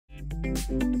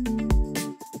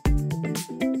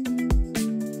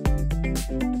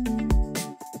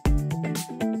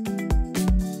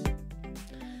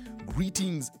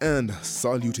and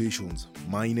salutations.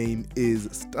 My name is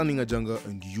Stunning Ajanga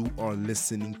and you are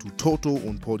listening to Toto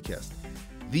on Podcast,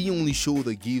 the only show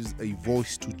that gives a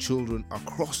voice to children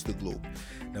across the globe.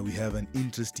 Now we have an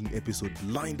interesting episode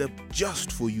lined up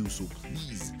just for you, so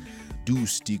please do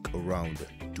stick around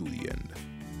to the end.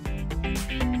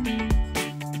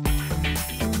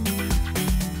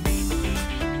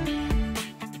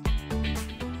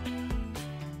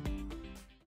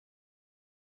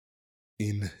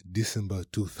 In December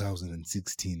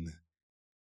 2016,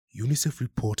 UNICEF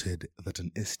reported that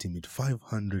an estimate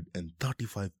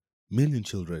 535 million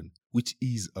children, which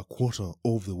is a quarter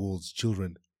of the world's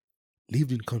children,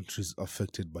 lived in countries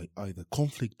affected by either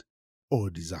conflict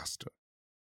or disaster.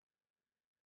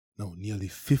 Now, nearly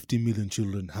 50 million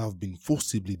children have been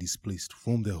forcibly displaced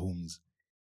from their homes,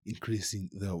 increasing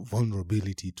their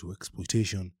vulnerability to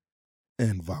exploitation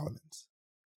and violence.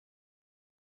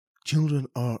 Children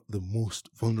are the most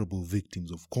vulnerable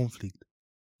victims of conflict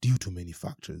due to many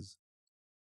factors.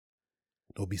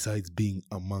 Now, besides being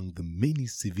among the many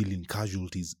civilian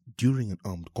casualties during an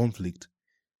armed conflict,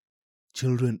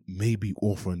 children may be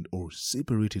orphaned or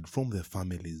separated from their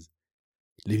families,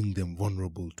 leaving them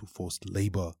vulnerable to forced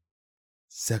labor,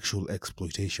 sexual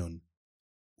exploitation,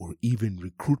 or even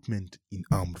recruitment in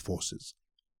armed forces.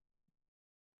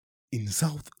 In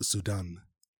South Sudan,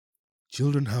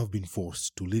 children have been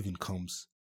forced to live in camps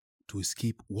to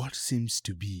escape what seems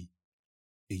to be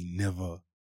a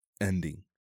never-ending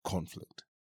conflict.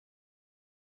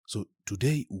 So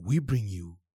today we bring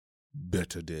you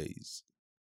Better Days.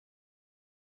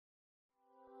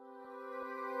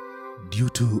 Due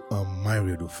to a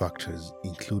myriad of factors,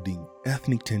 including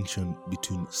ethnic tension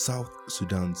between South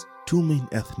Sudan's two main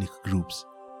ethnic groups,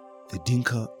 the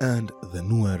Dinka and the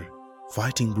Nuer,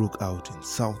 fighting broke out in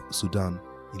South Sudan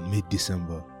in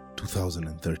mid-December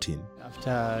 2013.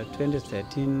 After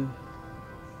 2013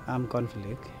 armed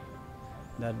conflict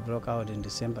that broke out in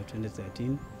December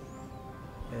 2013,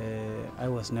 I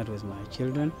was not with my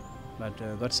children, but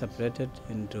got separated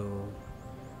into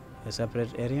a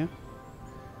separate area.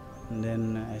 And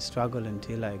then I struggled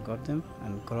until I got them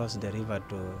and crossed the river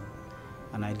to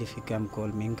an IDF camp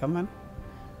called Minkaman,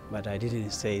 but I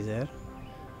didn't stay there.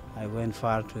 I went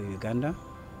far to Uganda,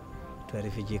 to a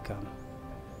refugee camp.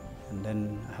 And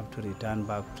then I have to return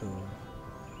back to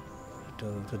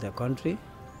the country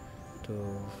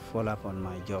to follow up on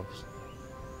my jobs.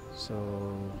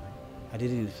 So I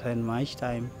didn't spend much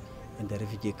time in the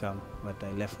refugee camp, but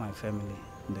I left my family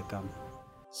in the camp.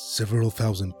 Several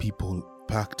thousand people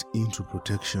packed into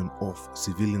protection of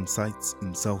civilian sites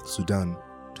in South Sudan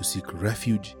to seek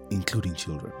refuge, including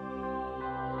children.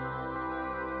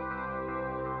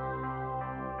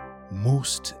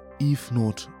 Most, if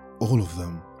not all of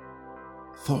them,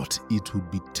 thought it would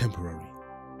be temporary.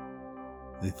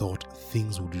 They thought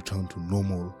things would return to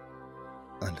normal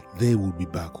and they would be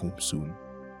back home soon.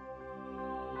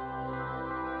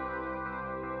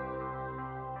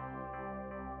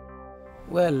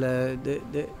 Well,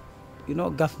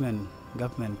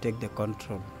 government take the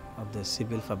control of the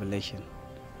civil population.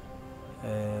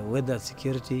 Whether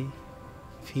security,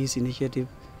 peace initiative,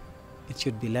 it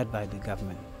should be led by the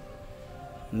government.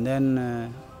 And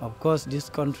then, of course, this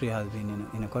country has been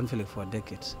in a conflict for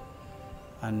decades.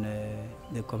 And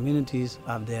the communities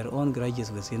have their own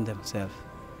grudges within themselves.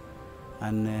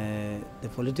 And the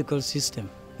political system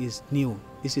is new,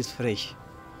 this is fresh.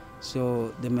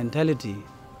 So the mentality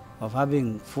of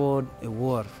having fought a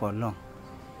war for long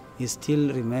is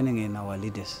still remaining in our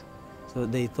leaders. So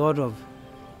they thought of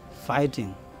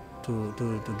fighting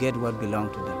to get what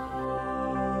belonged to them.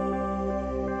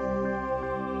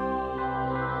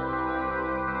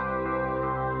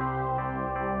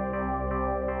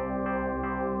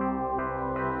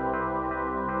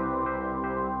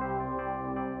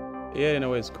 Here in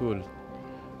our school,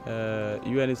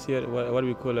 UNHCR, what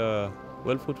we call a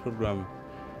World Food Program,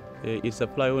 it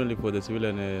supply only for the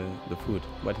civilian the food.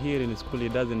 But here in the school,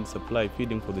 it doesn't supply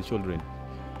feeding for the children.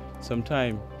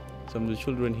 Sometimes, some of the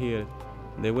children here,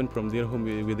 they went from their home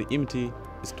with empty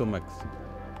stomachs.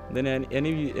 Then,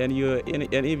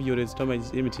 if your stomach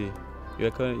is empty,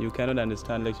 you cannot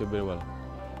understand lecture very well.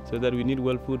 So that we need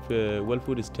well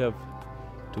food staff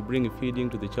to bring feeding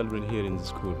to the children here in the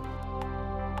school.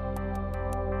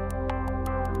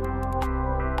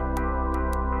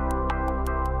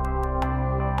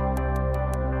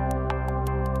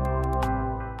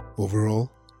 Overall,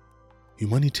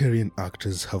 humanitarian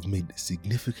actors have made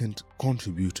significant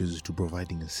contributors to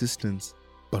providing assistance,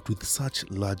 but with such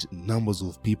large numbers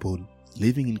of people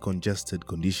living in congested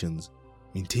conditions,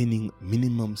 maintaining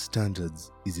minimum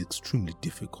standards is extremely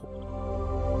difficult.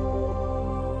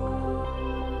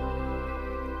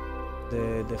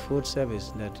 The food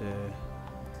service that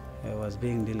was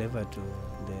being delivered to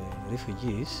the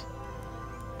refugees,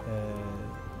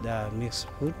 there are mixed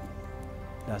food.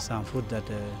 There are some food that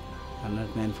are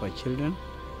not meant for children,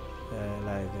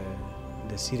 like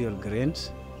the cereal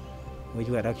grains, which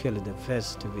were actually the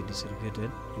first to be distributed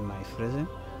in my prison.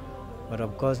 But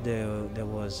of course there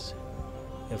was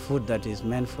a food that is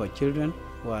meant for children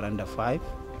who are under 5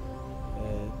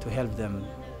 to help them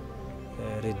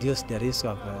reduce the risk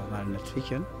of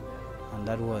malnutrition, and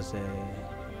that was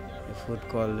a food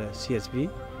called CSB.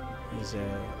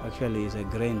 Actually is a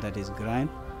grain that is grind,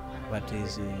 but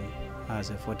has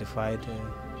a fortified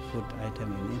food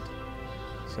item in it.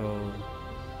 So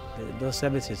those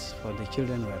services for the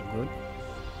children were good,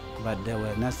 but there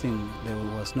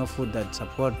was no food that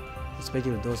support,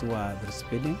 especially those who are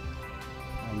breastfeeding,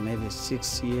 maybe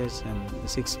 6 years and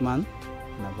 6 months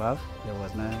and above. There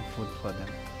was no food for them,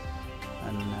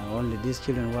 and only these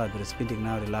children who are breastfeeding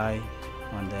now rely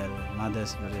on their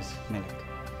mother's breast milk.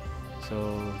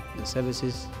 So the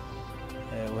services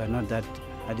were not that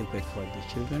adequate for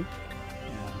the children,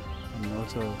 and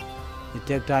also it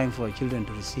takes time for children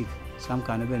to receive. Some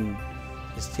can even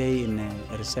stay in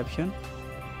a reception,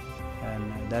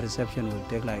 and that reception will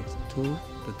take like 2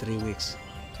 to 3 weeks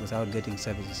without getting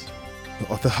services.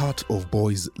 At the heart of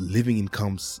boys living in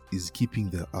camps is keeping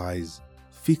their eyes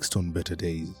fixed on better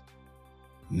days,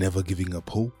 never giving up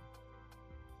hope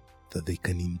that they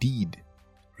can indeed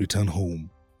return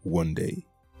home one day.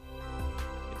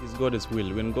 It is God's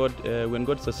will. When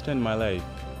God sustained my life,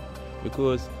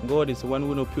 because God is the one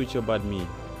who knows future but me.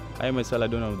 I myself, I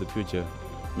don't know the future.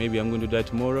 Maybe I'm going to die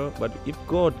tomorrow, but if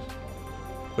God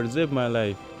preserve my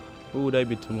life, who would I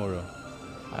be tomorrow?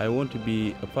 I want to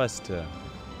be a pastor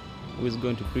who is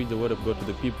going to preach the word of God to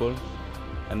the people,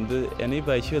 and if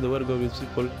I share the word of God with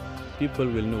people, people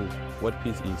will know what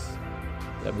peace is.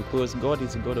 Yeah, because God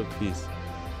is a God of peace.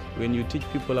 When you teach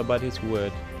people about His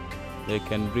word, they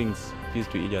can bring peace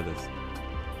to each other.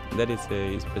 That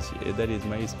is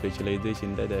my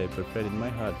specialization that I prepared in my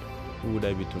heart. Who would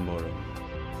I be tomorrow?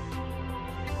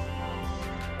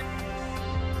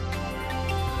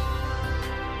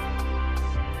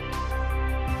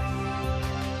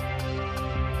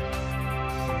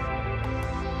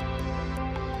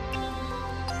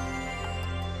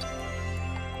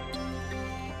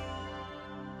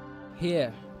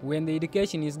 Here, when the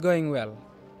education is going well,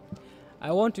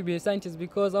 I want to be a scientist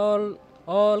because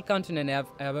all continents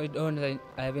have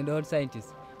own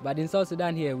scientists. But in South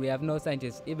Sudan here, we have no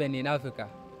scientists. Even in Africa,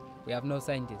 we have no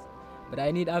scientists. But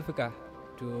I need Africa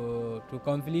to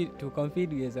compete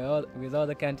with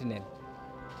other continents.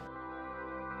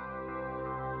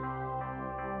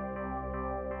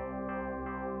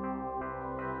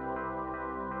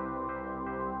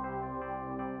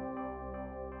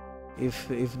 If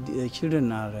the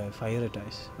children are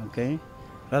prioritized, okay,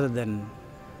 rather than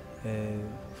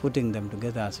putting them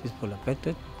together as people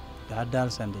affected, the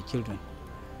adults and the children,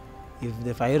 if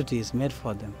the priority is made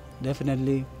for them,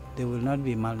 definitely they will not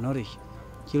be malnourished.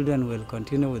 Children will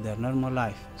continue with their normal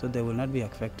life, so they will not be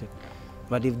affected.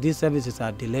 But if these services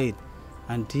are delayed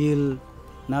until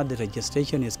now the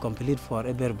registration is complete for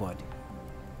everybody,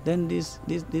 then this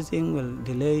thing will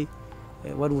delay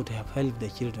what would have helped the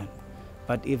children.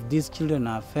 But if these children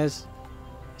are first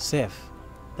safe,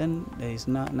 then there is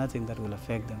nothing that will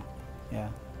affect them. Yeah.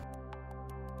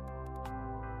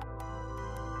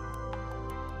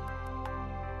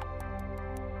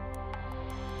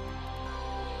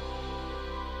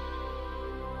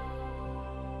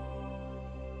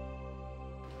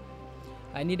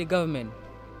 I need a government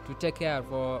to take care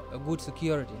for a good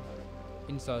security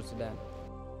in South Sudan.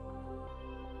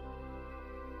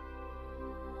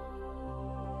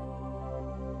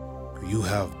 You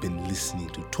have been listening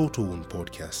to Toto One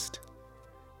Podcast,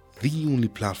 the only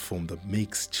platform that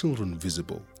makes children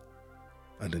visible.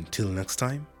 And until next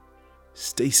time,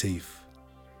 stay safe,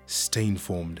 stay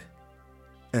informed,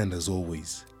 and as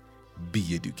always,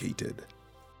 be educated.